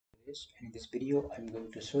Database, and in this video I'm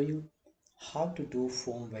going to show you how to do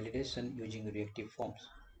form validation using reactive forms.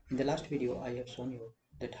 In the last video I have shown you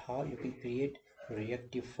that how you can create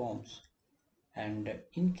reactive forms, and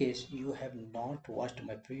in case you have not watched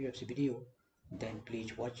my previous video, then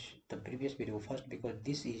please watch the previous video first, because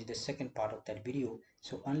this is the second part of that video.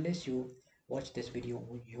 So unless you watch this video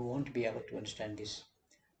you won't be able to understand this.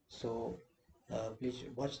 So please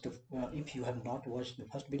watch the if you have not watched the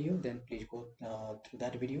first video, then please go through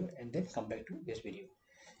that video and then come back to this video.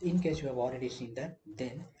 In case you have already seen that,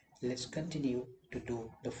 then let's continue to do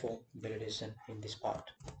the form validation in this part.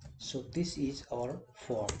 So this is our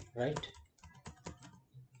form, right?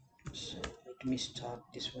 So let me start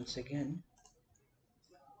this once again.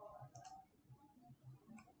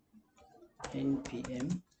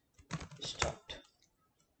 npm start.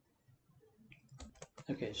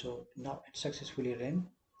 Okay, so now it successfully ran.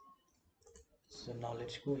 So now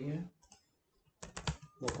let's go here,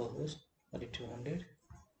 localhost 4200.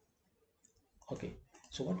 Okay,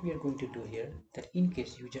 so what we are going to do here, that in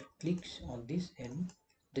case user clicks on this and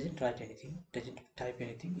doesn't write anything, doesn't type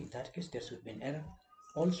anything, in that case there should be an error.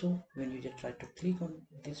 Also, when user try to click on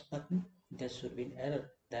this button, there should be an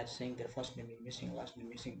error that's saying their first name is missing, last name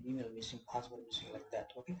missing, email missing, password missing, like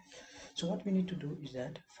that. Okay, so what we need to do is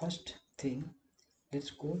that first thing,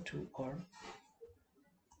 let's go to our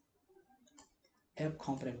app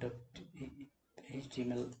component of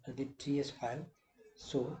HTML, the TS file.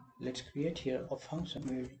 So let's create here a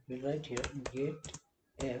function. We'll write here get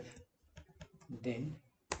f, then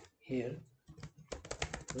here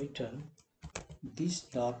return this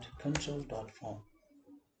dot control dot form.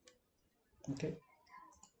 Okay,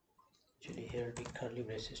 actually here will be curly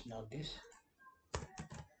braces, not this.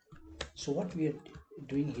 So what we are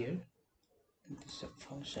doing here, this is a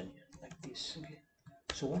function here, like this. Okay,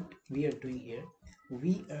 so what we are doing here,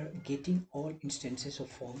 we are getting all instances of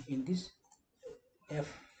form in this f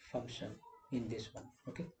function, in this one.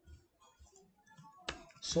 Okay,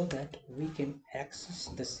 so that we can access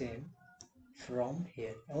the same from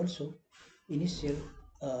here. Also, initial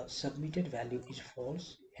submitted value is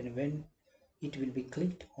false, and when it will be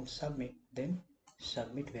clicked on submit, then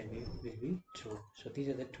submit value will be true. So these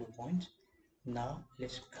are the 2 points. Now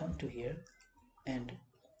let's come to here and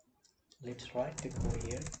let's write the code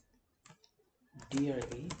here.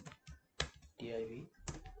 div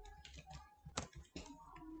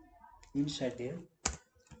inside there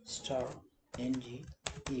star ng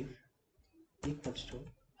if equals to,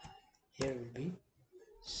 here will be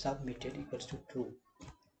submitted equals to true.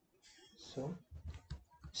 So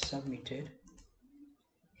submitted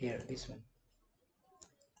here, this one,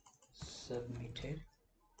 submitted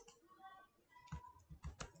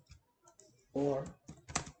or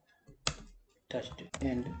touched,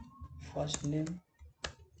 and first name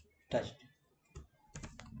touched.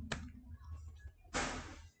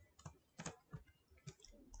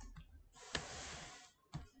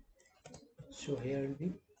 So here will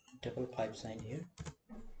be double pipe sign here.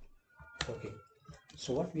 Okay,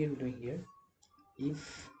 so what we are doing here,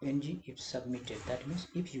 if ng if submitted, that means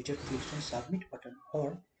if user clicks on submit button,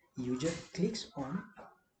 or user clicks on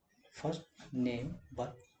first name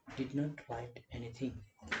but did not write anything,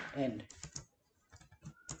 and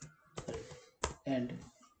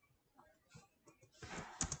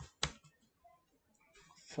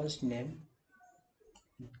first name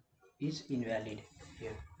is invalid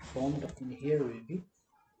here, form in here will be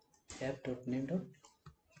app.name dot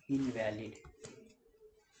invalid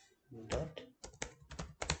dot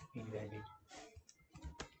invalid.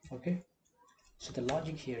 Okay, so the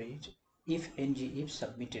logic here is if ng if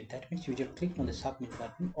submitted, that means user clicked on the submit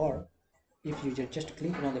button, or if user just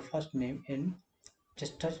clicked on the first name and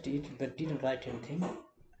just touched it but didn't write anything,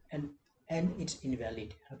 and it's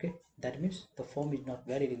invalid. Okay, that means the form is not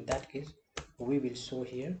valid. In that case, we will show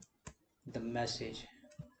here the message.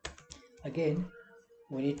 Again,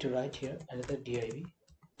 we need to write here another div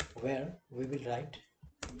where we will write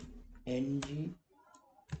ng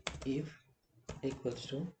if equals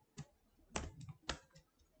to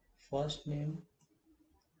first name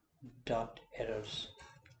dot errors.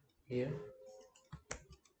 Here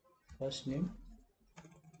first name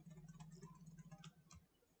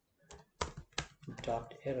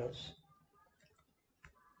dot errors,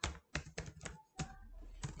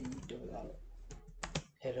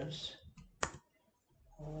 errors,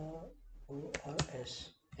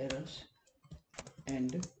 ors errors,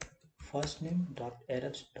 and first name dot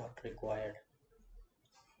errors dot required.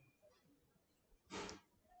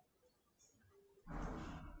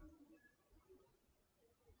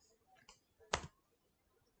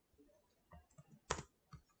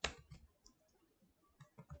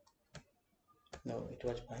 No, it it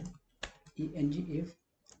was fine. eng if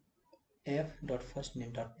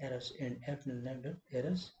f.firstname.errors and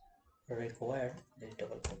f.name.errors required, then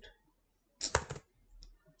double quote.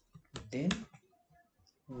 Then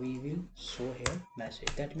we will show here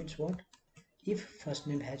message. That means what? If first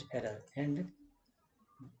name has error and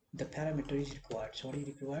the parameter is required, so what is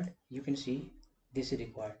required? You can see this is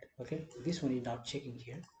required. Okay, this one is not checking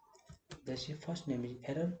here. This first name is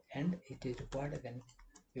error and it is required. Then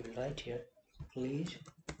we will write here, please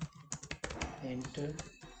enter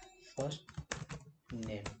first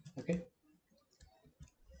name. Okay,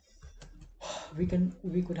 we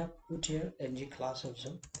could have put here ng class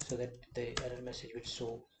also, so that the error message will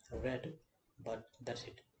show red, but that's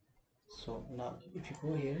it. So now if you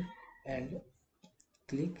go here and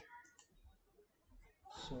click,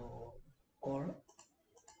 so, or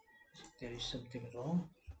there is something wrong,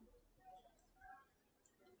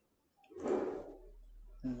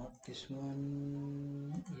 not this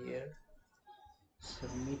one here,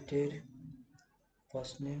 submitted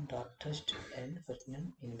first name dot test and first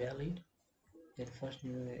name invalid, then first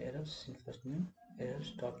name errors in first name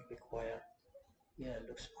errors dot require. Yeah,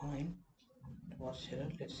 looks fine. What's error?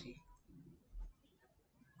 Let's see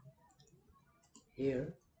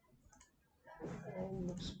here. Oh,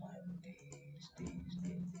 looks fine. This.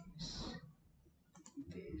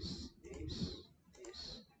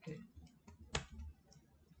 Okay.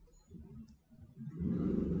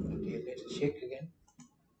 Okay, let's check again.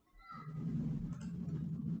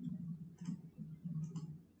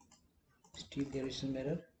 Still there is some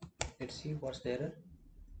error. Let's see what's the error.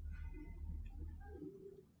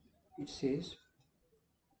 It says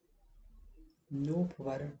no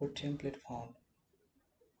provider for template found.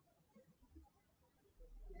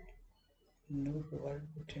 No provider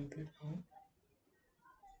for template found.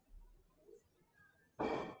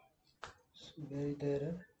 So where is the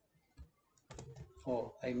error?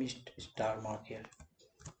 Oh, I missed star mark here.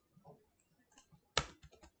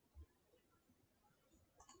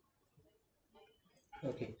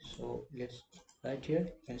 Okay, so let's right here.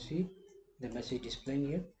 You can see the message displaying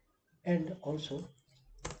here, and also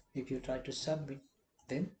if you try to submit,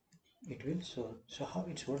 then it will show. So how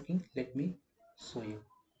it's working, let me show you.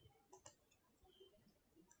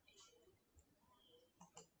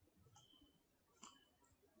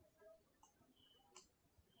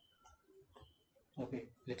 Okay,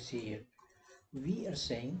 let's see here. We are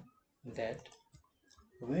saying that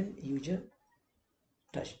when user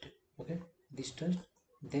touched, okay, this touched,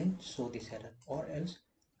 then show this error, or else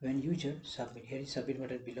when user submit, here is submit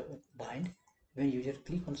button below behind, when user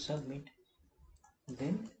click on submit,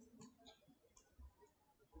 then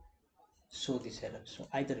show this error. So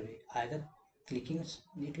either way, either clicking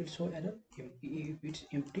it will show error if it's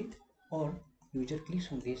empty, or user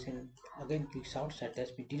clicks on this and again clicks outside,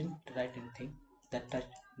 that we didn't write anything that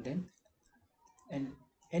touched, then and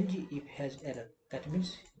ng if has error, that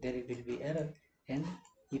means there will be error, and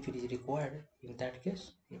if it is required, in that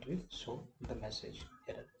case it will show the message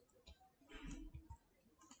error.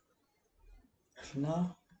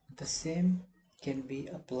 Now the same can be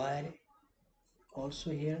applied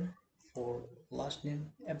also here for last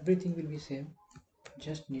name. Everything will be same,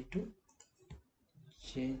 just need to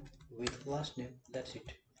change with last name, that's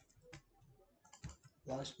it.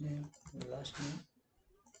 Last name, last name,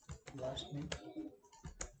 last name,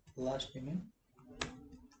 last name,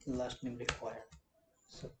 and last name required.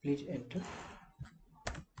 So please enter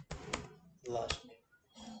last name.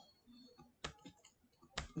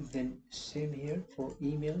 Then same here for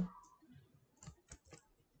email,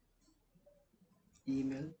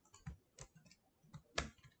 email.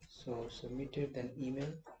 So submitted, then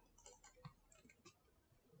email,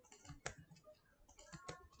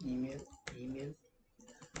 email, email,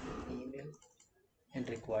 email, and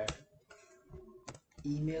required.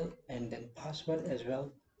 Email and then password as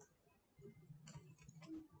well.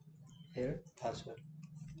 Here password.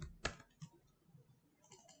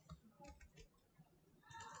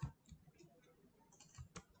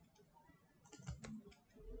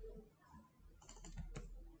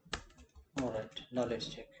 Alright, now let's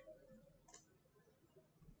check.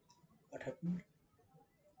 What happened?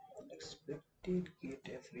 Unexpected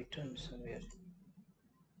getf return somewhere.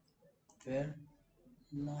 Where?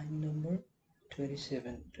 Line number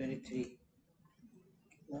 27, 23.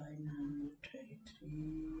 Line number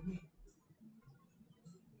 23.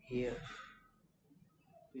 Here.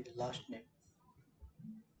 With last name.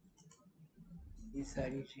 This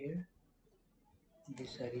side is here.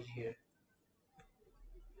 This side is here.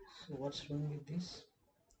 So what's wrong with this?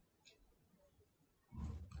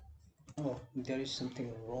 Oh, there is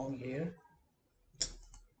something wrong here.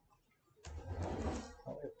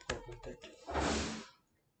 Oh, I forgot that.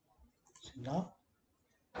 So now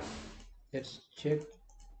let's check,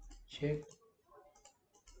 check,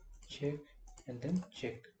 check, and then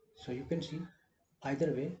check. So you can see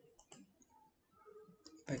either way,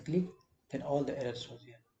 if I click, then all the errors shows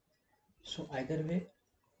here. So either way,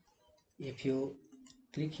 if you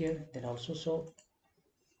click here, then also show.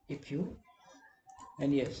 If you,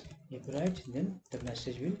 and yes, if you write, then the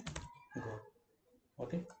message will go.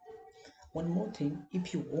 Okay. One more thing,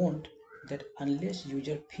 if you want that unless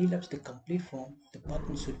user fill up the complete form, the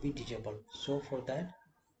button should be disabled. So for that,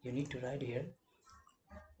 you need to write here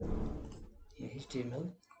in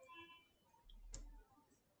HTML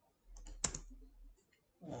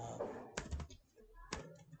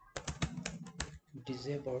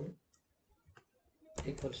disabled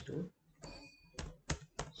equals to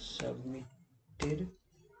submitted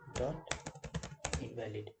dot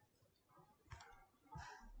invalid.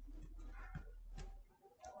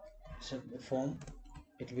 So the form,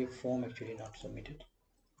 it will be form actually not submitted.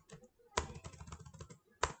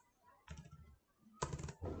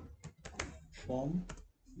 Form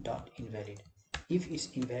dot invalid. If it's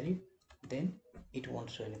invalid, then it won't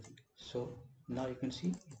show anything. So now you can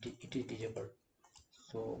see it is disabled.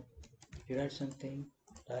 So if you write something,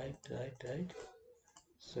 write,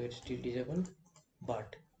 so it's still disabled.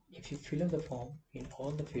 But if you fill up the form in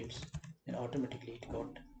all the fields, then automatically it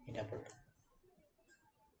got enabled.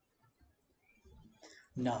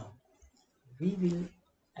 Now we will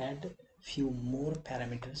add few more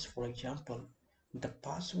parameters. For example, the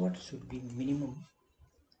password should be minimum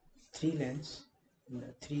 3 lines,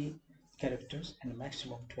 3 characters, and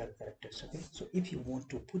maximum 12 characters. Okay, so if you want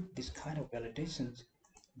to put this kind of validations,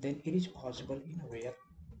 then it is possible in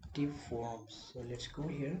reactive forms. So let's go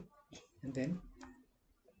here, and then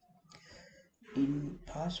in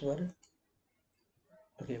password,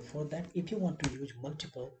 okay, for that, if you want to use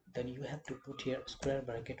multiple, then you have to put here square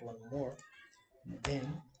bracket one more,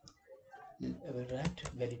 then we'll write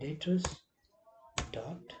validators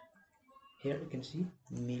dot, here you can see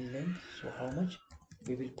min length. So how much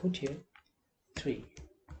we will put here? 3.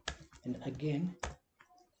 And again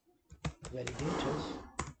validators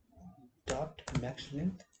dot max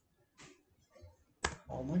length,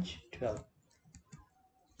 how much? 12.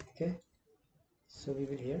 Okay, so we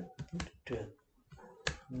will here put 12.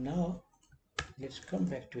 Now let's come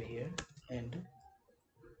back to here, and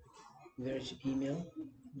where is email?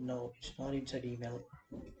 No, it's not inside email.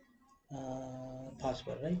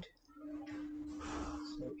 Password, right?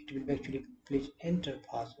 So it will be actually, please enter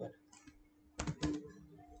password,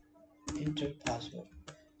 enter password.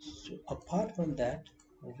 So apart from that,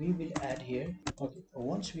 we will add here, okay,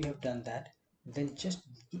 once we have done that, then just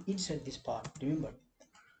inside this part, remember,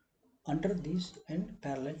 under this and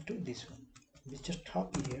parallel to this one, we just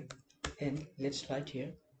copy here, and let's write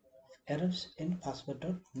here errors and password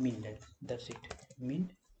dot min length. That's it,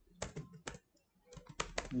 min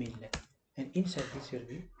length. And inside this will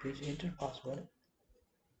be, please enter password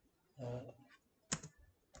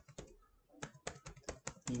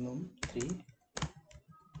minimum 3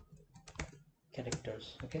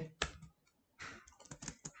 characters. Okay,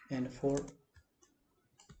 and for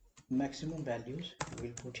maximum values we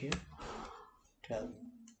will put here 12,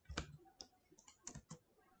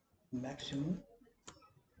 maximum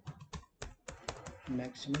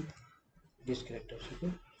these characters.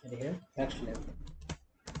 Okay, and here max length,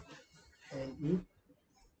 le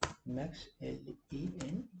max,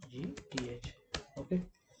 length. Okay,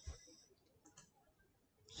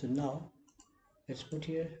 so now let's put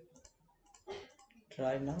here,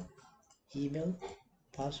 try now, email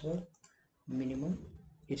password minimum,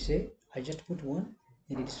 it's a, I just put 1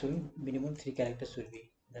 and it's showing minimum 3 characters will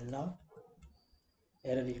be, then now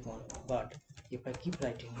error is gone. But if I keep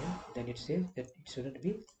writing here, then it says that it shouldn't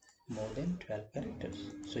be more than 12 characters.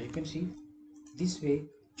 So you can see this way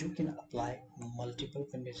you can apply multiple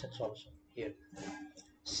conditions also here.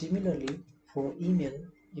 Similarly for email,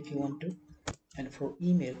 if you want to, and for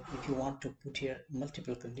email if you want to put here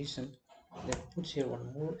multiple conditions, then put here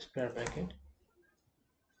one more square bracket,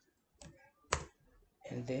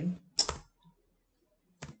 and then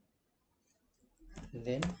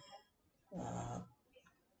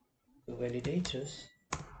validators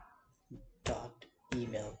dot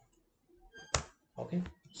email. Okay,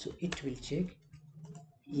 so it will check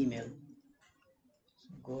email. So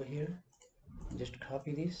go here, just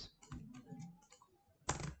copy this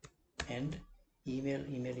and email,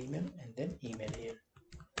 and then email here.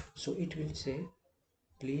 So it will say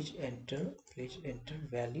please enter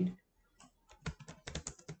valid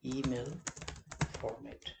email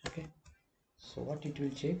format. Okay, so what it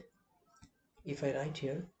will check, if I write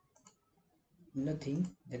here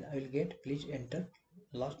nothing, then I will get please enter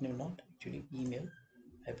last name, not actually email.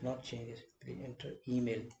 I have not changed this. Please enter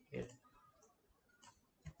email here.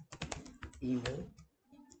 Email.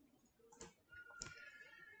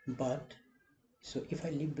 But so if I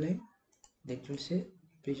leave blank, then it will say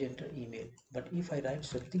please enter email. But if I write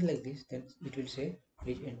something like this, then it will say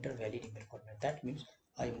please enter valid email format. That means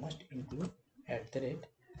I must include at the rate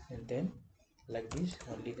and then like this,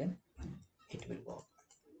 only then it will work.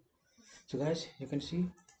 So guys, you can see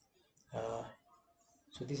uh,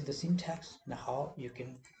 so this is the syntax. Now how you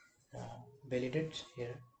can validate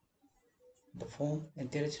here the form,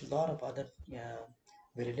 and there is a lot of other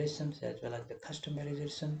validations as well as the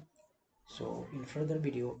customization. So in further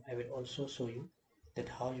video I will also show you that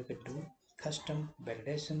how you can do custom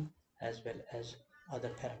validation as well as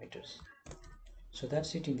other parameters. So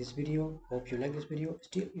that's it in this video. Hope you like this video.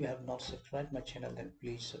 Still you have not subscribed my channel, then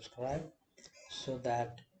please subscribe so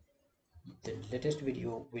that the latest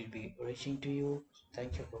video will be reaching to you.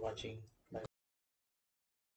 Thank you for watching. Bye.